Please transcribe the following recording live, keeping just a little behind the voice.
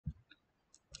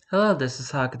Hello, this is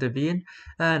Haku,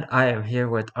 and I am here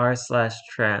with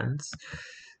r/trans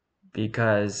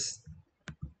because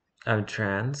I'm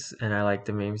trans and I like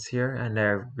the memes here, and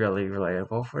they're really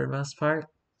relatable for the most part.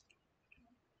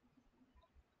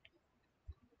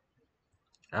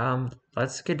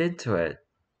 Let's get into it.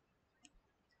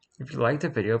 If you liked the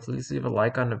video, please leave a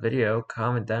like on the video,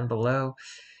 comment down below,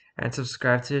 and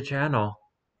subscribe to the channel.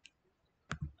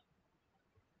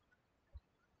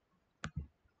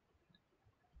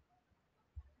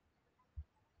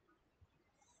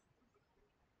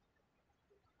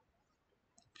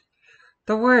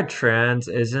 The word trans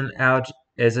is an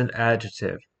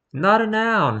adjective, not a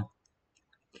noun.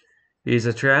 He's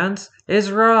a trans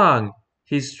is wrong.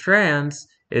 He's trans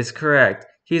is correct.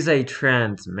 He's a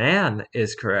trans man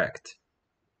is correct.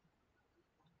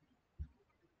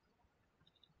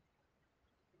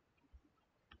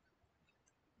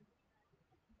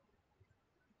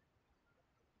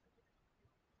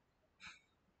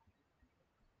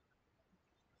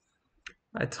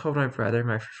 I told my brother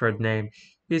my preferred name.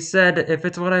 He said if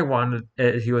it's what I wanted,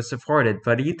 he would support it,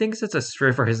 but he thinks it's a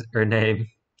strip for her name.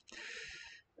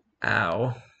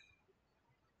 Ow.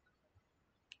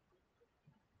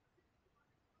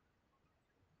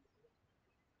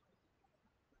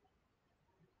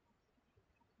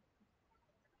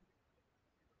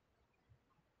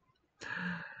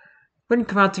 Wouldn't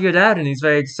come out to your dad, and he's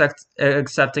very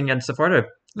accepting and supportive.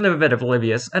 Live a bit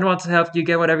oblivious, and wants to help you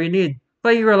get whatever you need.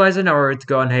 But you realize in order to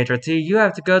go on HRT, you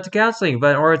have to go to counseling.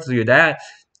 But in order to do that,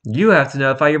 you have to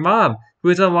notify your mom, who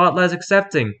is a lot less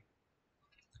accepting.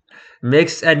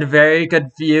 Mixed and very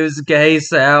confused gay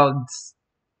sounds.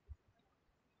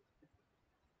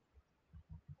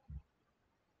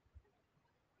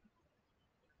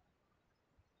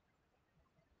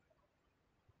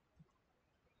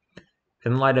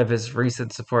 In light of his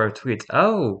recent supportive tweets,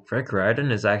 oh, Rick Riordan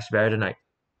is actually better than I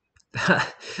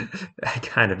I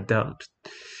kind of don't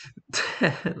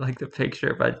like the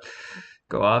picture, but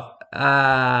go off.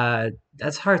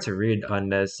 That's hard to read on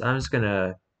this. I'm just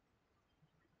gonna.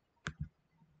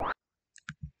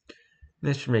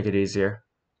 This should make it easier.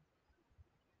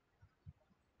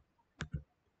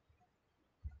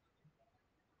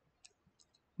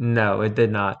 No, it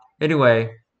did not. Anyway,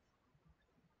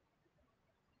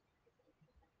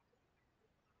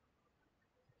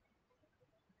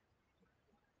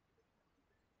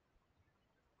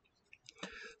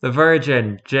 the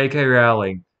Virgin, J.K.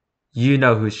 Rowling. You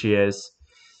know who she is.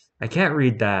 I can't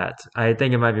read that. I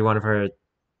think it might be one of her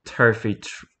turfy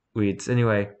tweets.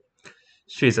 Anyway,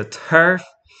 she's a turf.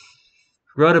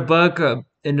 Wrote a book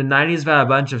in the 90s about a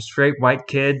bunch of straight white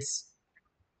kids.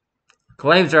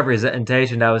 Claims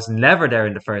representation that was never there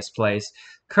in the first place.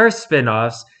 Cursed spin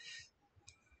offs.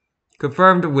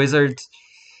 Confirmed wizards.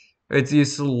 It's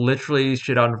used to literally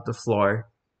shit on the floor.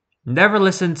 Never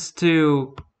listens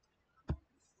to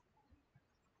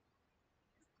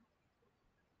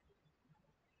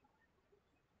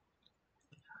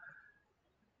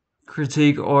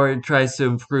critique or tries to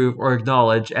improve or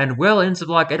acknowledge, and will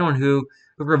insta-block anyone who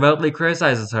remotely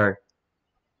criticizes her.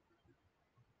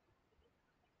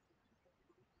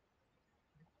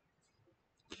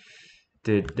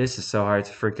 Dude, this is so hard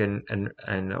to freaking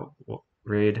and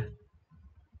read.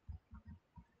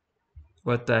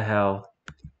 What the hell?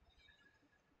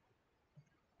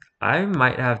 I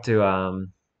might have to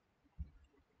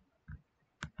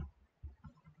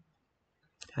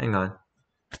hang on.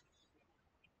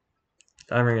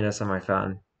 I'm reading this on my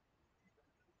phone.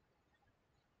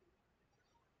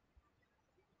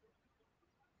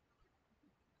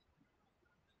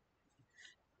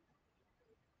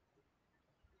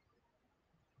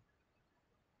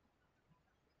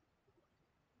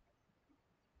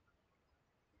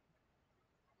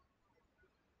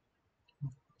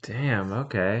 Damn,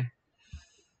 okay.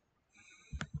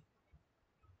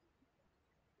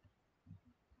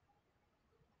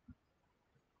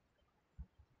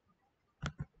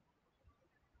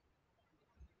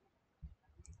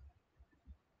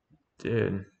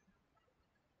 Dude.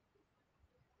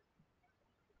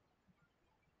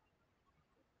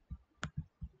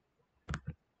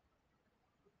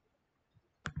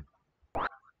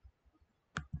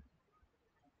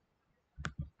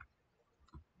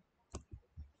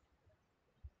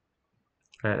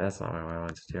 That's not what I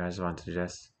wanted to do. I just wanted to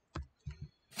just.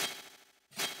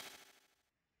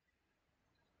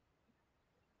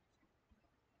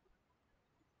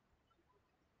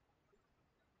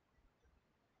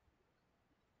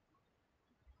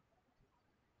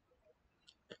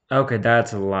 Okay,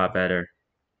 that's a lot better.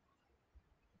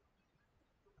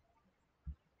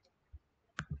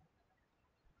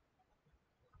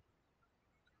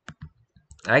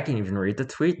 I can even read the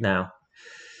tweet now.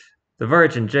 The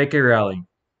Virgin, J.K. Rowling,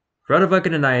 wrote a book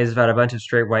in the 90s about a bunch of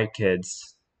straight white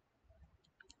kids.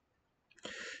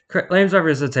 Claims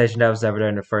representation that was never there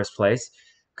in the first place.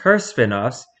 Cursed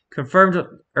spin-offs. Confirmed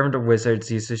the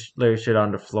wizards use shit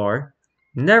on the floor.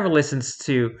 Never listens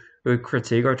to a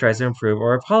critique or tries to improve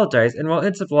or apologize, and will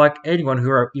insta-block anyone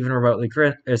who even remotely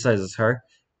criticizes her.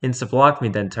 Insta-block me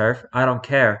then, TERF. I don't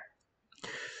care.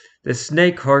 The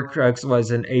snake Horcrux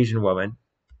was an Asian woman.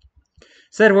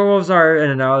 Said werewolves are an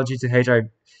analogy to HIV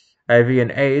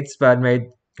and AIDS, but made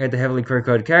the heavily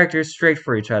queer-coded characters straight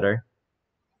for each other.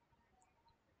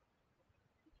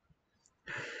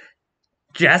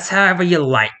 Just however you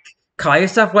like. Call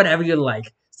yourself whatever you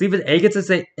like. Sleep with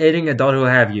any adult who will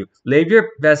have you. Live your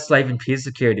best life in peace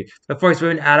and security. But force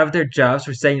women out of their jobs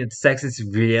for saying that sex is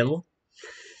real.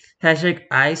 Hashtag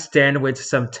I stand with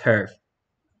some turf.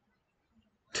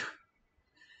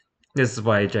 This is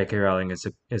why J.K. Rowling is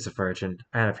a virgin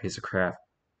and a piece of crap.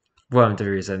 One of the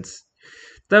reasons.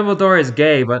 Dumbledore is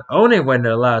gay, but only when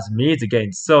it allows me to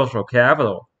gain social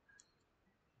capital.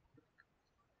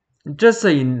 Just so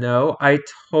you know, I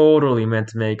totally meant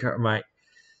to make her my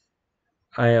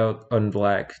eye out on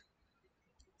black.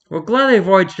 Will gladly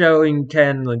avoid showing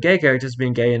Ken gay characters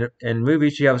being gay in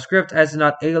movies she helps script as to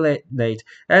not alienate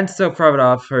and still profit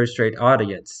off her straight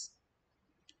audience.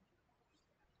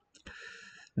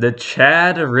 The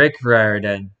Chad Rick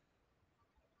Riordan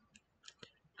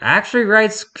actually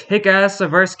writes kick-ass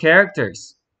diverse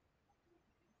characters.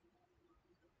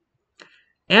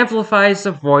 Amplifies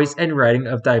the voice and writing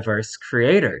of diverse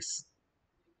creators.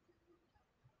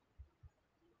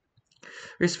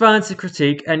 Responds to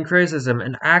critique and criticism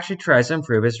and actually tries to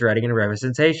improve his writing and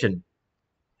representation.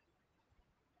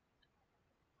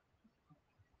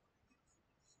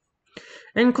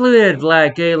 Included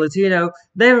Black, Gay, Latino,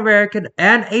 Native American,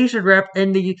 and Asian rep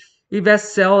in the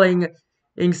best-selling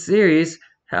series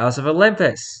House of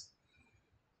Olympus.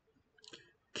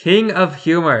 King of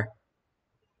Humor.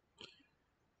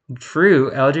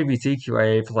 True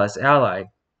LGBTQIA plus ally.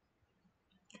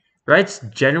 Writes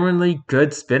genuinely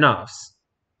good spin-offs.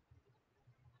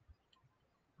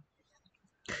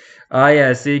 Ah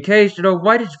yes, the occasional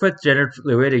why did you put gender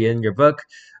fluidity in your book?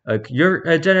 Your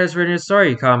gender is written a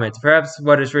story comment. Perhaps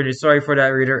what is written a story for that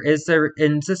reader is their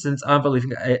insistence on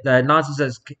believing that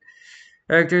nonsense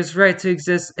characters' right to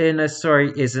exist in a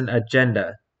story is an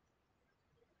agenda.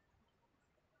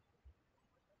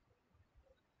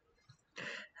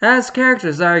 Has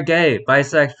characters that are gay,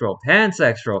 bisexual,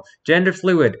 pansexual, gender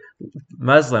fluid,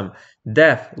 Muslim,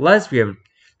 deaf, lesbian,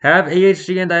 have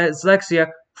ADHD and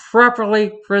dyslexia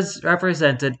properly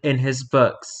represented in his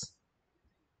books.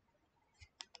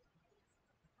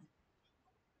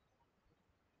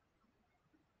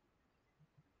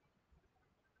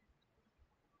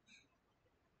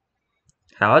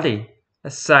 Howdy.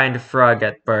 Assigned frog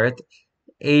at birth.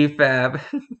 AFAB.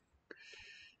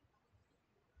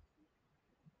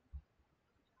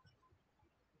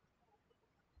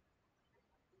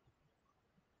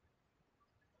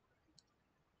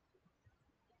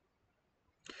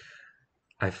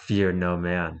 I fear no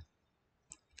man.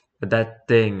 But that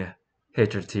thing,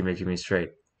 hatred making me straight,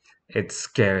 it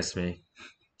scares me.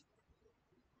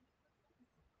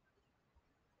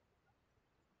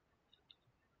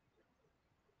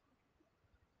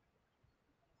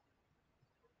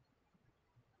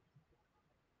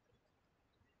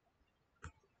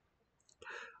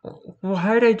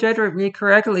 Why did they gender me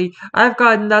correctly? I've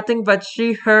got nothing but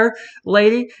she, her,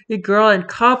 lady, girl, and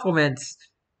compliments.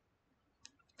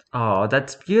 Oh,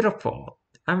 that's beautiful.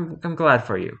 I'm glad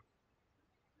for you.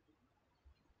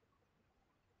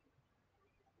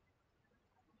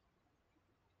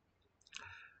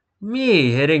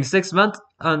 Me hitting 6 month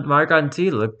on mark on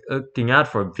T, looking out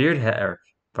for beard hair.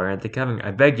 Apparently coming.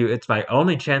 I beg you, it's my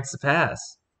only chance to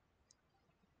pass.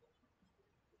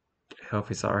 I hope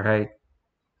he's alright.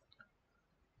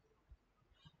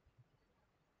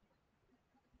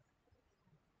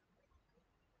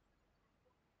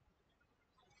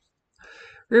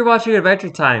 Rewatching Adventure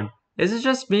Time. Is it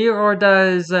just me, or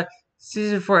does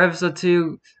season 4, episode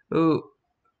 2,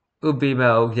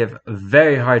 Ubimo give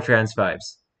very hard trans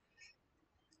vibes?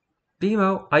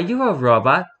 Bimo, are you a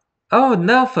robot? Oh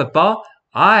no, football!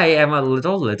 I am a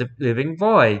little living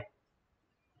boy.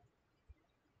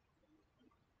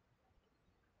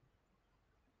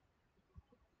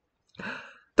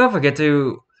 Don't forget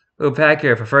to pack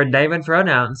your preferred name and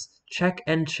pronouns. Check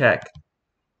and check.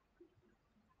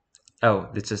 Oh,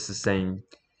 it's just the same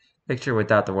picture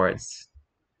without the words.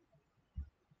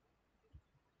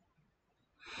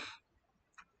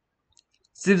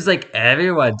 Seems like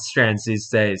everyone's trans these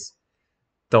days.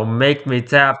 Don't make me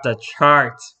tap the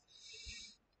chart.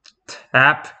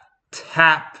 Tap,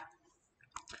 tap.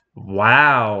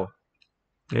 Wow.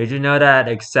 Did you know that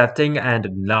accepting and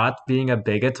not being a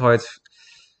bigot towards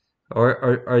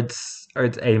or it's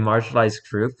a marginalized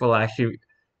group will actually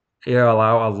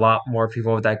allow a lot more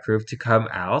people of that group to come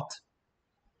out?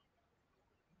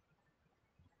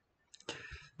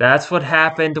 That's what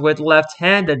happened with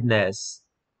left-handedness.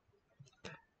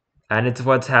 And it's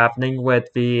what's happening with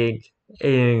being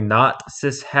not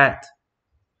cishet.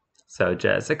 So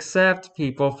just accept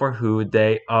people for who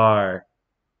they are.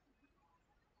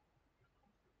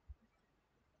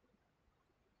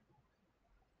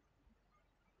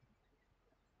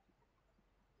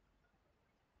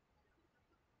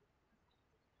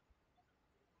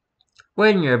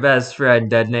 When your best friend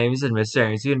dead names and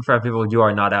misnames you in front of people you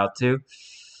are not out to,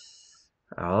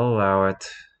 I'll allow it.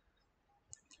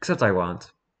 Except I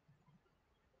won't.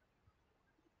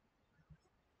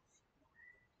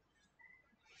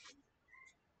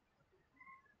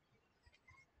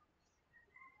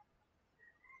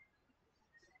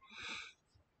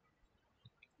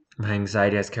 My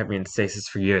anxiety has kept me in stasis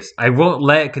for years. I won't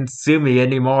let it consume me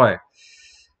anymore.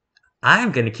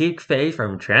 I'm gonna keep faith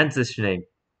from transitioning.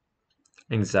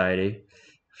 Anxiety,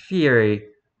 fury,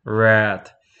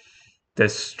 wrath,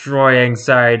 destroy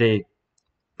anxiety.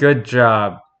 Good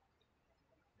job.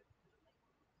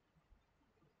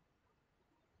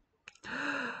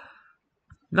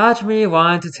 Not me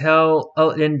wanting to tell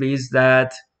NBs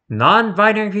that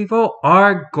non-binary people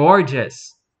are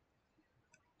gorgeous.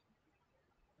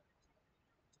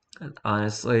 And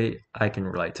honestly, I can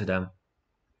relate to them.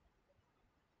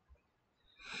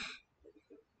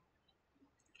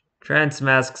 Trans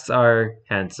masks are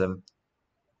handsome.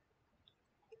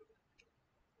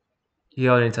 He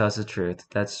only tells the truth.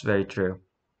 That's very true.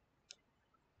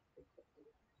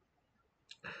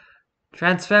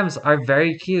 Trans femmes are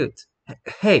very cute.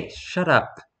 Hey, shut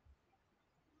up.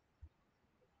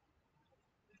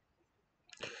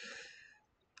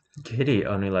 Kitty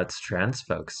only lets trans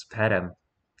folks pet him.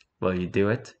 Will you do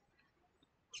it?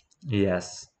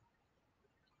 Yes.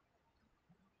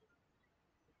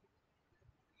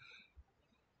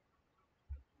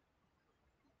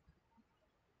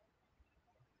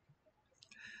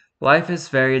 Life is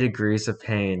very degrees of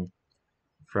pain.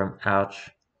 From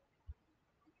ouch.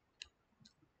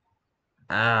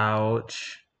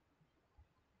 Ouch.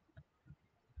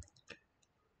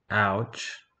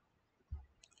 Ouch.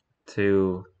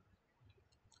 To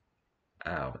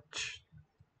ouch.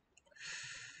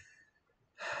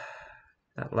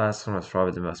 That last one was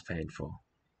probably the most painful.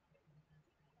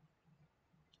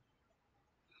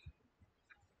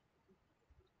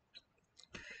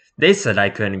 They said I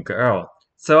couldn't girl,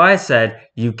 so I said,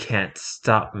 you can't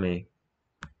stop me.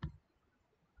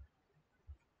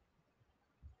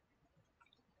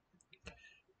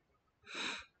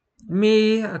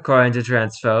 Me, according to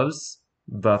transphobes,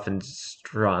 buff and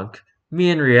drunk.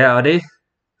 Me in reality.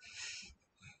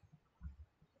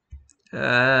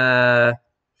 Uh,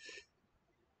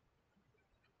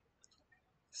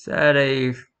 is that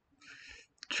a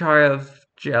jar of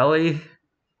jelly?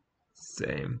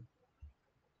 Same.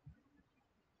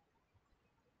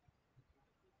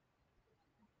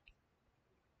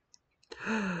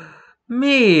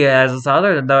 Me, as a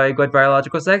toddler, knowing what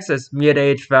biological sex is. Me at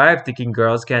age 5, thinking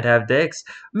girls can't have dicks.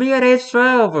 Me at age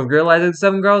 12, realizing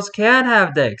some girls can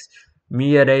have dicks.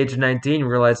 Me at age 19,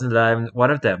 realizing that I'm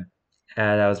one of them.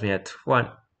 And that was me at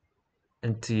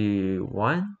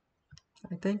 21,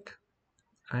 I think.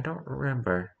 I don't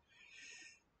remember.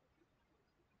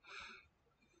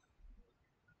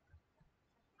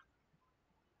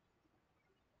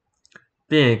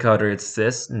 Being a coder in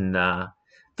cis? Nah.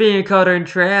 Being a coder in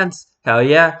trans? Hell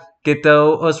yeah. Get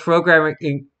those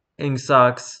programming ink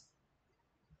socks.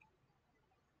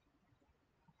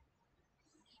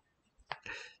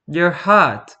 You're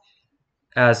hot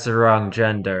as the wrong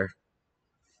gender.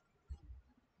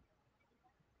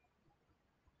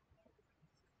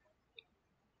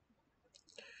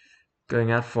 Going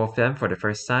out full femme for the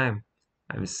first time.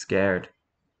 I'm scared.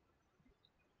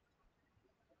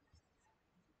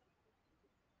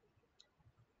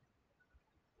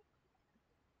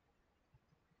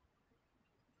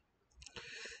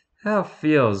 How it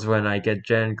feels when I get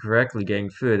Jen correctly getting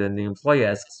food and the employee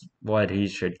asks what he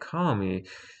should call me,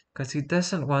 because he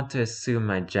doesn't want to assume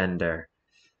my gender.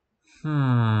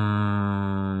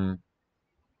 Hmm.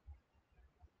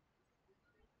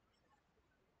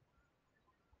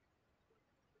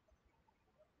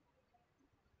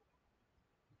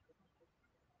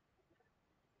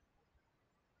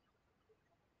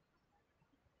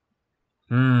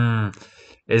 Hmm.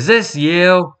 Is this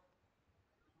you?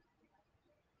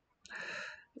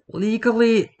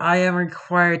 Legally, I am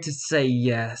required to say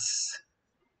yes.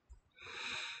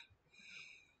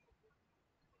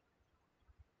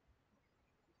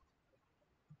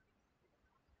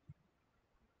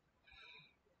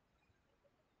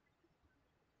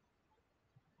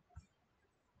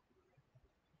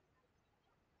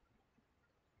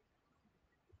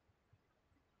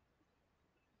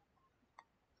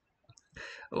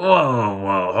 Whoa,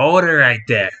 whoa, hold it right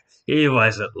there. He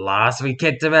wasn't lost. We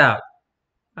kicked him out.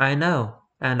 I know,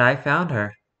 and I found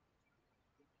her.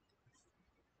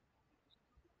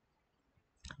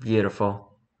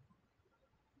 Beautiful.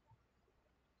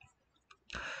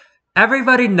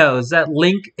 Everybody knows that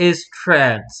Link is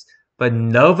trans, but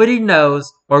nobody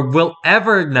knows or will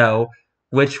ever know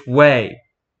which way.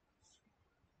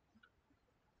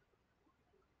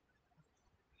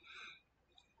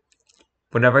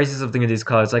 Whenever I see something in these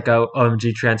colors, like oh,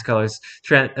 OMG, trans colors.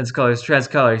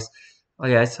 Oh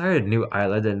yeah, I started a new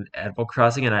island in Animal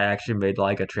Crossing, and I actually made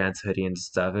like a trans hoodie and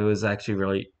stuff. It was actually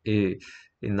really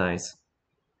nice.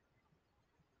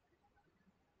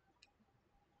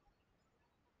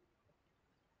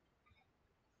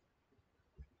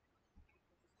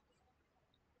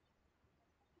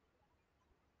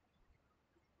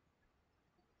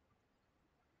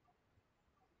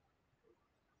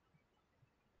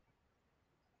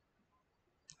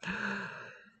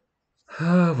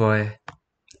 Oh boy.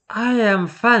 I am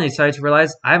finally starting to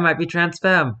realize I might be trans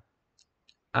femme.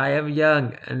 I am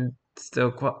young and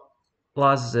still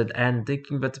closeted and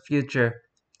thinking about the future.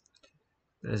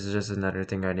 This is just another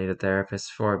thing I need a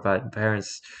therapist for, but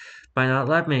parents might not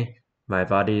let me. My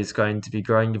body is going to be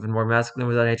growing even more masculine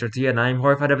without HRT, and I'm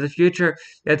horrified of the future,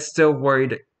 yet still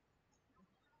worried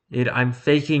I'm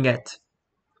faking it.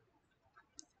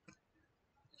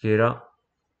 You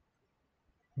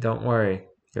don't worry.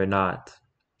 You're not.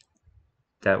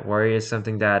 That worry is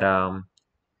something that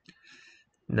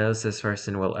no cis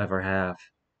person will ever have.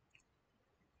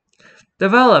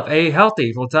 Develop a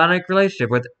healthy platonic relationship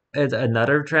with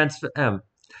another trans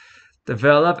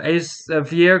develop a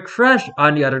severe crush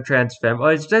on the other trans femme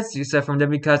or distance yourself from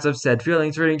them because of said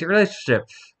feelings ruining the relationship.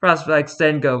 Prospects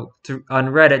then go on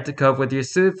Reddit to cope with your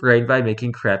soup brain by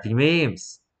making crappy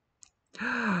memes.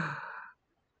 Oh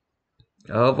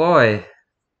boy.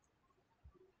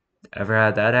 Ever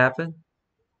had that happen?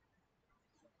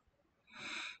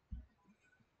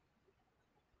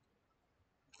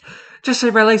 Just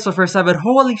shaved my legs for the first time, but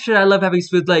holy shit, I love having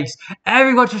smooth legs.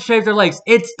 Everyone should shave their legs.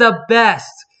 It's the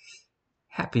best.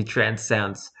 Happy trans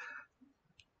sounds.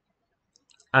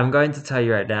 I'm going to tell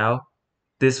you right now,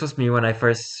 this was me when I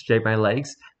first shaved my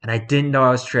legs, and I didn't know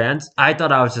I was trans. I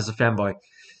thought I was just a fanboy.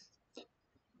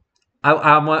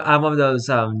 I'm one of those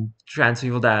trans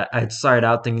people that I started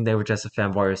out thinking they were just a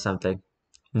fanboy or something.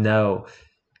 No,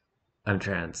 I'm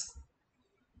trans.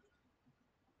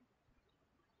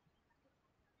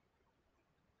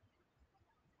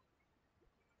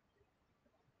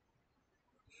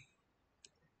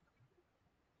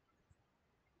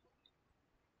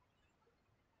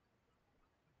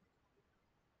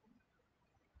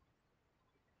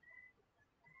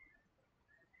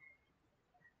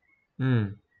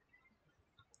 Hmm.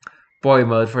 Boy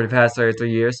mode for the past 33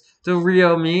 years. The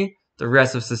real me, the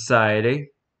rest of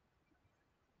society.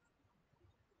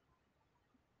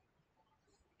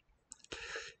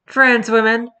 Trans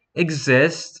women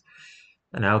exist,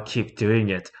 and I'll keep doing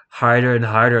it harder and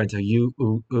harder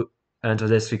until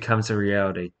this becomes a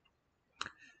reality.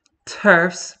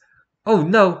 Turfs? Oh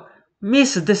no,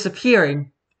 Misa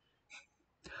disappearing.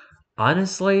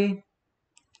 Honestly,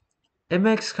 it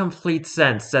makes complete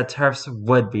sense that Turfs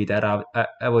would be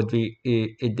would be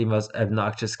the most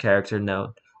obnoxious character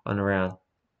known on around.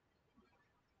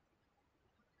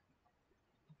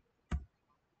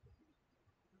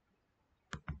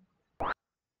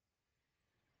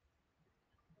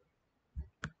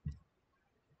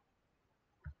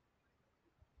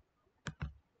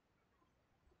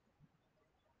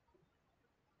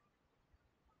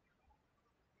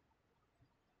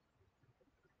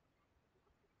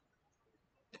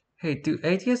 Hey, do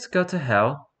atheists go to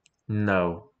hell?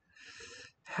 No.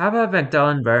 How about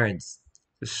Magdalene Burns?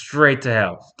 Straight to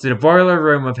hell, to the boiler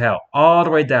room of hell, all the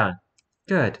way down.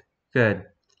 Good, good.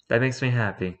 That makes me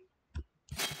happy.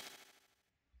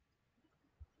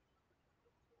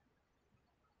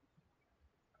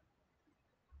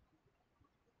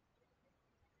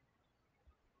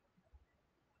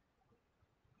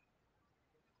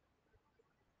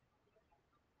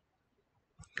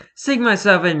 Seeing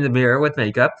myself in the mirror with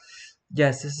makeup.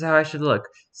 Yes, this is how I should look.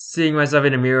 Seeing myself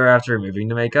in the mirror after removing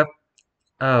the makeup.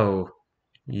 Oh,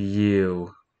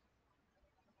 you.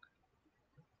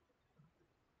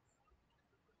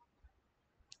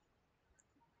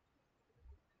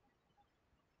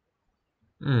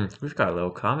 We've got a little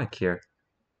comic here.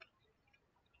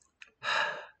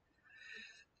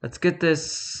 Let's get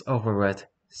this over with.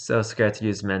 So scared to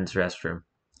use men's restroom.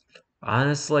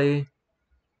 Honestly,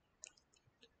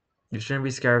 you shouldn't be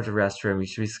scared of the restroom. You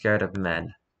should be scared of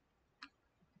men.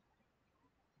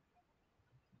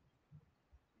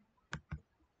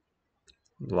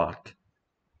 Locked.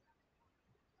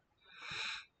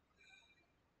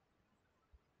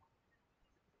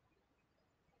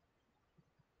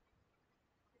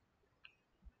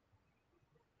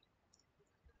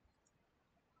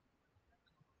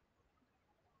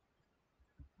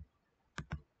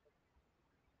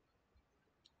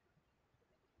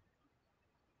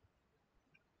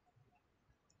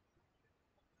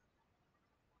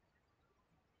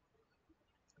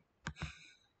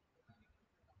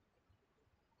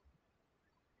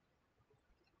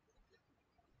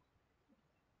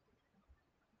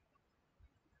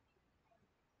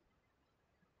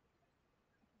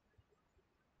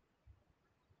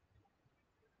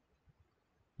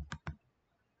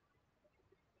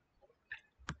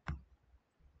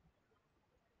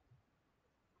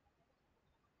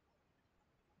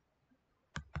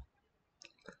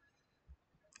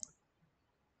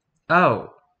 Oh,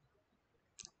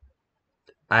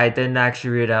 I didn't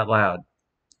actually read out loud.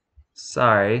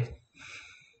 Sorry.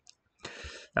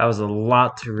 That was a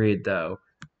lot to read, though.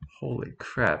 Holy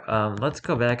crap. Let's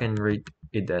go back and read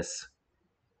this.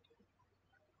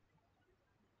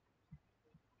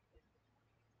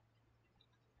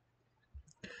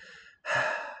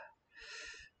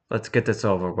 Let's get this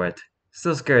over with.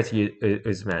 Still scared to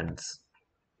use men's.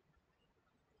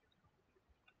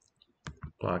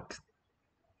 Lock.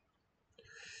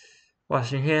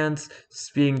 Washing hands,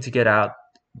 speeding to get out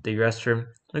the restroom.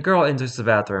 The girl enters the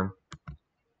bathroom.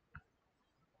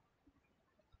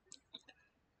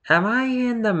 Am I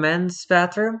in the men's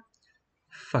bathroom?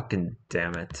 Fucking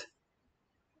damn it.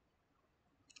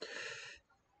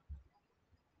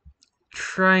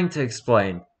 Trying to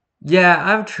explain. Yeah,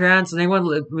 I'm trans and they won't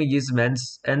let me use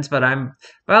men's ends, but I'm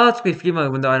biologically female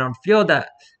even though I don't feel that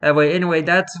way. Anyway,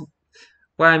 that's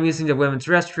why I'm using the women's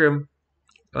restroom.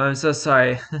 I'm so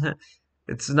sorry.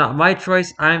 It's not my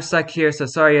choice. I'm stuck here, so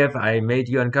sorry if I made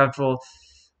you uncomfortable.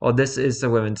 Well, this is the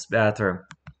women's bathroom.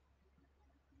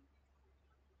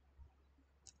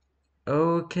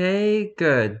 Okay,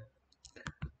 good.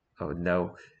 Oh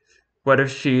no. What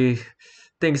if she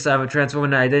thinks I'm a trans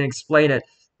woman and I didn't explain it?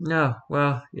 No,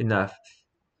 well, enough.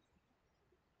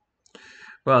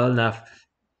 Well, enough.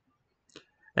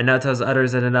 And now tells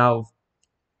others and now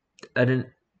I didn't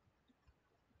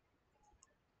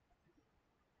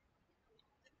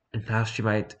and now she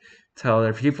might tell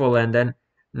other people and then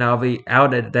now I'll be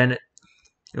outed, then it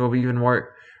will be even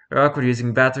more awkward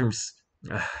using bathrooms.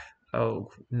 Oh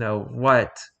no,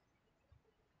 what?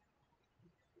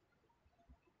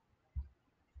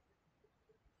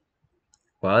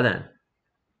 Well then.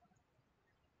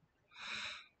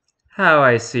 How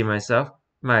I see myself,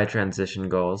 my transition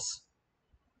goals.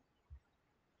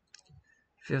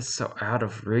 Feels so out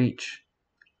of reach.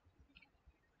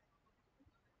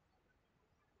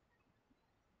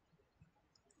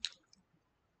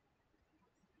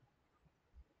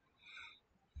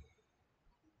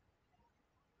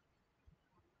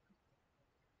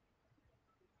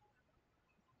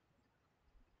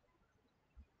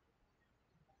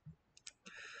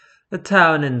 The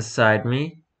town inside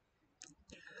me.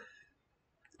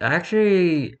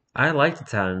 Actually, I like the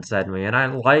town inside me, and I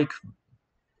like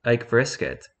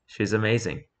Brisket. She's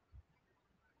amazing.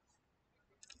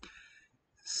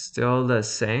 Still the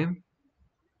same?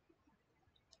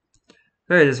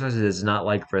 Very this person does not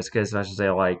like Brisket as much as they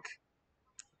like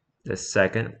the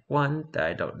second one.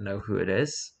 I don't know who it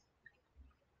is.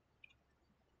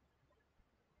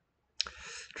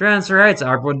 Trans rights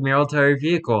armed military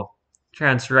vehicle.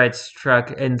 Trans rights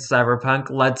truck in Cyberpunk.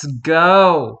 Let's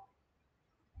go!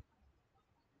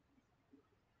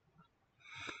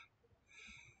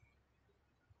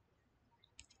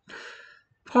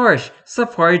 Porsche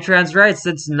supported trans rights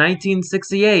since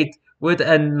 1968 with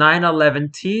a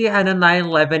 911T and a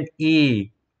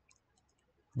 911E.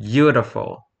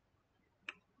 Beautiful.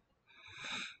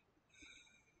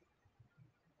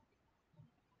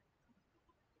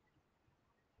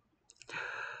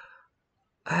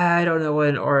 I don't know what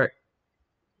an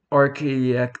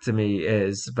orchiectomy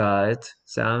is, but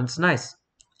sounds nice.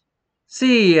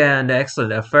 See, an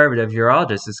excellent affirmative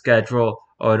urologist to schedule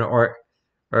an or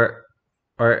or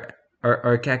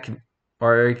orchiectomy.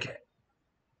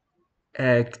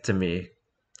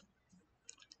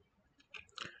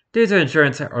 Due to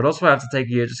insurance hurdles, will have to take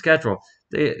a year to schedule.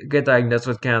 They get diagnosed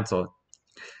with cancer.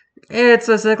 It's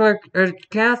a sickler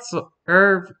cancer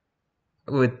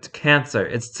with cancer.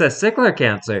 It's testicular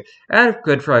cancer and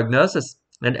good prognosis.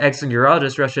 An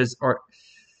ex-urologist rushes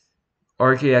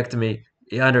orchiectomy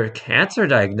under cancer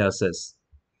diagnosis.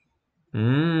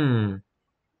 Mmm,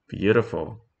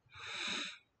 beautiful.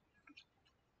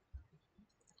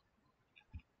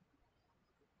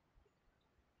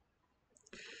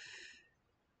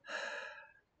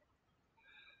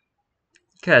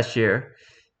 Cashier,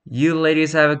 you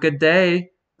ladies have a good day.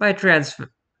 My trans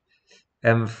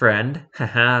friend,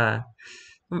 haha.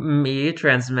 Me,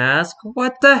 trans mask.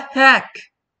 What the heck?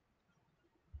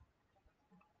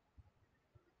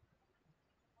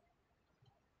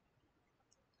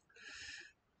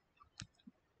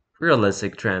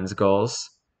 Realistic trans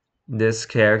goals. This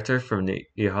character from the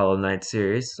Hollow Knight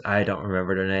series, I don't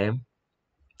remember their name.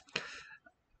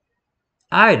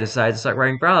 I decide to start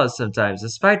wearing bras sometimes,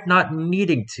 despite not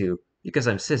needing to, because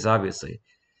I'm cis, obviously.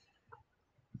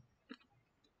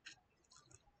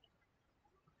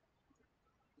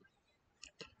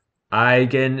 I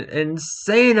get an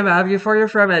insane amount of euphoria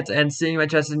from it, and seeing my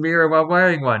chest in the mirror while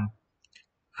wearing one.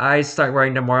 I start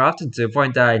wearing them more often to the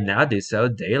point that I now do so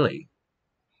daily.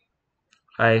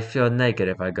 I feel naked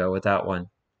if I go without one.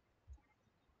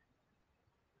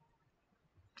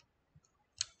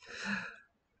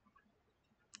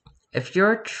 If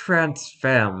you're trans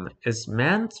femme, is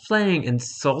mansplaining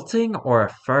insulting or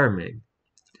affirming?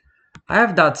 I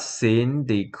have not seen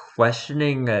the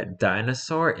questioning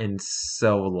dinosaur in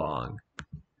so long.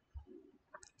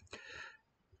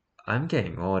 I'm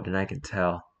getting old and I can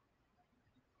tell.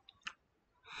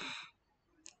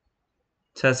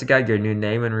 Testing out your new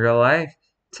name in real life?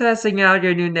 Testing out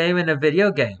your new name in a video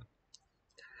game.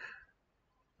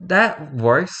 That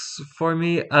works for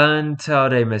me until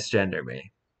they misgender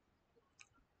me.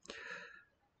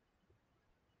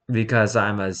 Because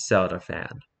I'm a Zelda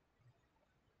fan.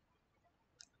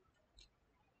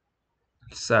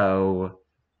 So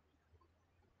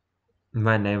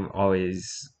my name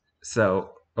always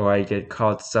or I get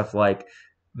called stuff like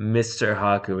Mr.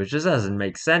 Haku, which just doesn't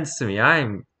make sense to me.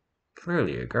 I'm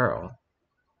clearly a girl.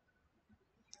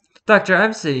 Doctor,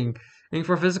 I'm seeing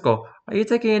for physical. Are you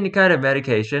taking any kind of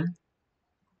medication?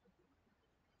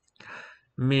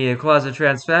 Me, a closet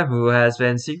trans femme who has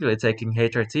been secretly taking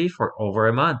HRT for over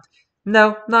a month.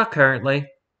 No, not currently.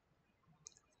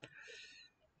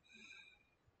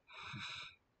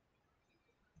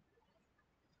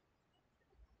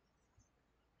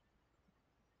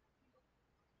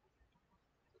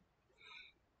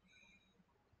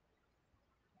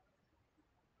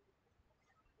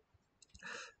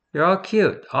 You're all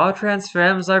cute. All trans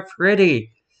femmes are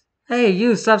pretty. Hey,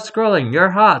 you, stop scrolling.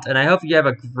 You're hot, and I hope you have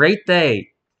a great day.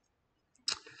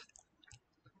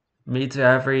 Me to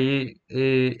every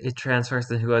trans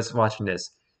person who is watching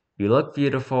this. You look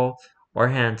beautiful or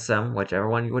handsome, whichever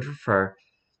one you would prefer.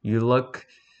 You look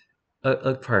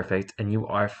perfect, and you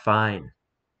are fine.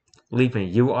 Believe me,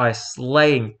 you are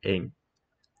slaying.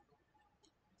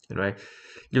 Right?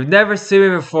 You've never seen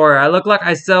me before. I look like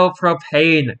I sell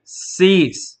propane.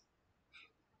 Cease.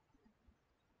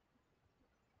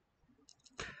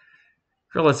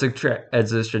 Realistic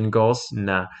transition goals?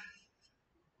 Nah.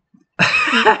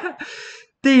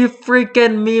 The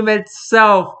freaking meme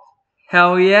itself.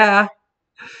 Hell yeah.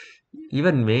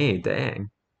 Even me,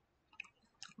 dang.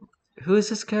 Who is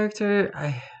this character?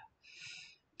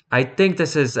 I think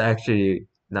this is actually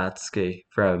Natsuki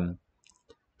from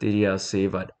the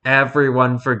DLC, but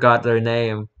everyone forgot their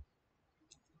name.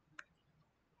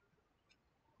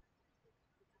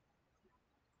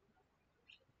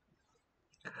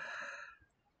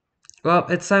 Well,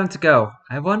 it's time to go.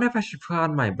 I wonder if I should put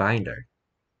on my binder.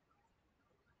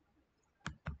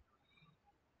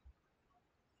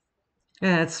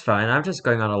 Yeah, it's fine. I'm just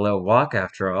going on a little walk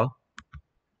after all.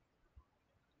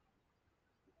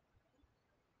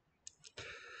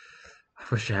 I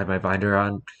wish I had my binder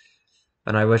on.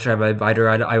 And I wish I had my binder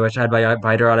on. I wish I had my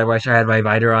binder on. I wish I had my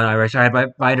binder on. I wish I had my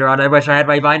binder on. I wish I had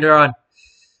my binder on.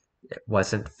 It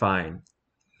wasn't fine.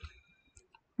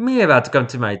 Me about to come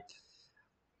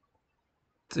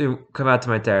out to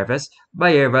my therapist.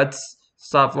 My earbuds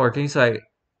stopped working, so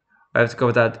I have to go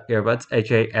without earbuds,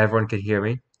 aka everyone can hear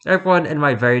me. Everyone in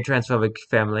my very transphobic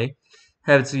family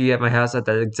have to be at my house at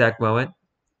that exact moment.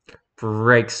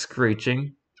 Brake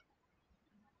screeching.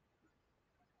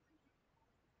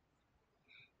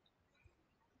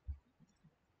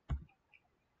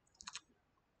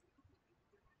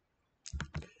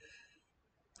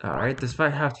 Alright, this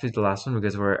might have to be the last one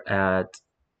because we're at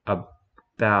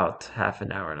about half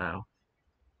an hour now.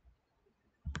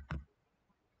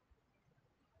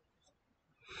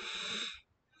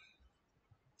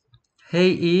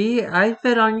 Hey E, I've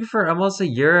been on you for almost a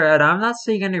year and I'm not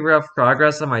seeing any real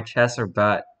progress on my chest or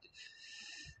butt.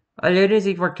 I need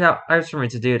to work out hours for me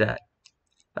to do that.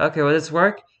 Okay, will this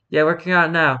work? Yeah, working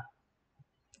out now.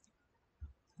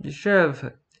 You should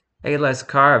have ate less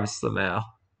carbs, Lamel.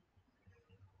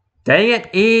 Dang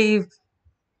it, Eve!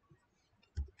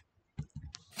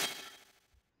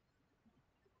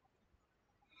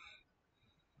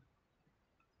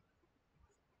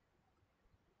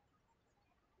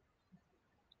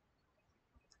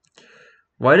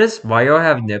 Why does Mario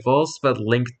have nipples but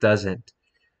Link doesn't?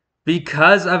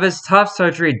 Because of his top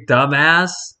surgery,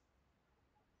 dumbass!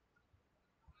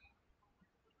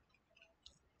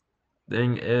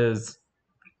 Thing is,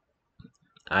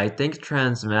 I think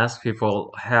trans mask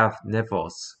people have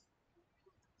nipples.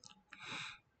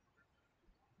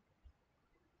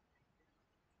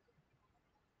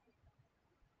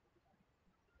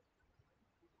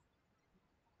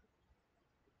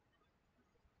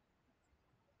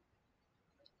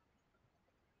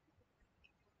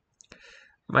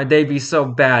 My day be so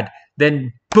bad.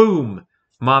 Then boom!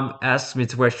 Mom asks me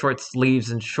to wear short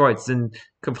sleeves and shorts and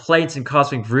complains and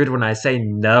calls me rude when I say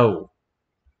no.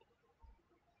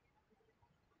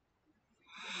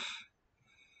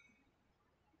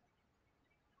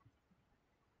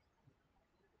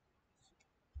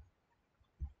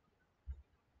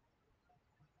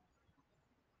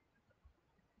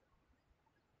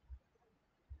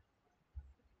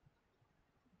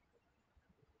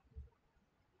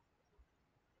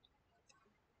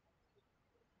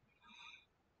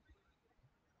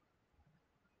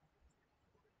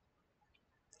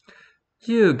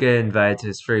 You get invited to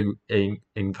his free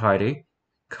party.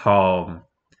 Calm.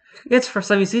 It's for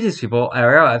some you see these people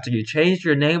IRL after you changed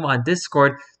your name on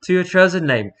Discord to your chosen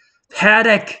name.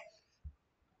 Panic!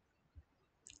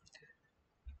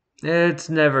 It's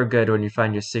never good when you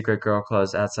find your secret girl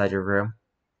clothes outside your room.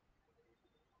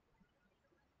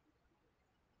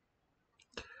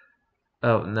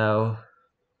 Oh no.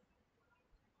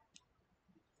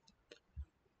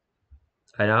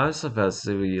 I know I'm supposed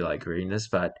to be like reading this,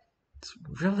 but it's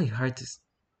really hard to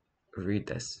read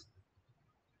this.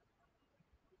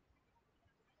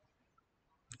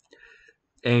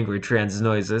 Angry trans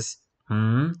noises.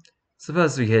 Hmm?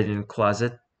 Supposed to be hidden in a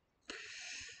closet.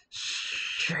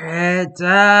 Shit!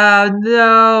 Oh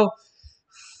no!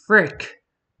 Frick!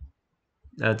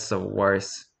 That's the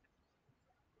worst.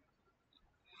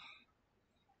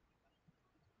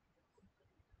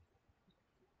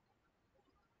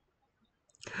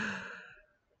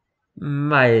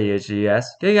 My ADHD, yes.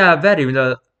 Getting out of bed even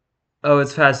though, oh,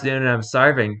 it's past noon and I'm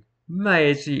starving. My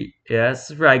ADHD,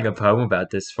 yes. Writing a poem about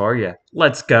this for you.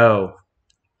 Let's go.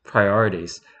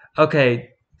 Priorities. Okay,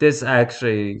 this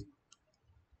actually.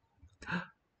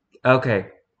 Okay.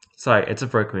 Sorry, it's a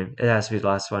brick meme. It has to be the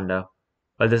last one though.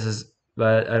 But this is.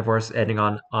 But of course, ending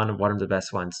on one of the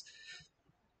best ones.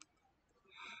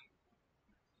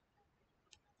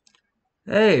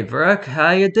 Hey, Brooke, how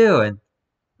you doing?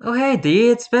 Oh, hey,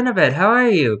 Dee, it's been a bit. How are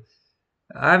you?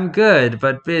 I'm good,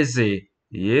 but busy.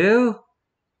 You?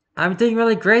 I'm doing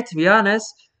really great, to be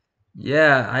honest.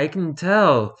 Yeah, I can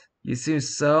tell. You seem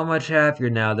so much happier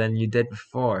now than you did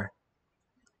before.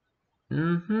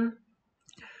 Mm-hmm.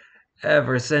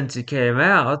 Ever since you came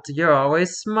out, you're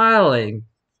always smiling.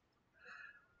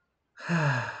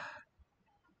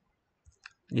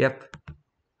 Yep.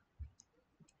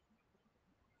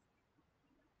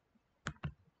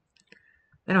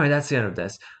 Anyway, that's the end of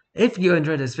this. If you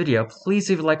enjoyed this video, please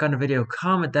leave a like on the video,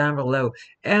 comment down below,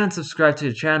 and subscribe to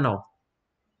the channel.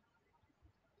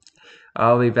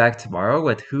 I'll be back tomorrow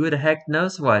with who the heck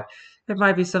knows what. It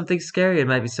might be something scary, it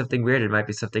might be something weird, it might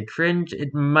be something cringe,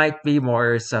 it might be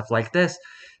more stuff like this.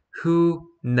 Who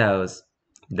knows?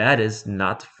 That is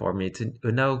not for me to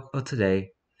know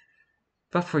today,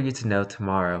 but for you to know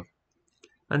tomorrow.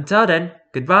 Until then,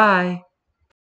 goodbye!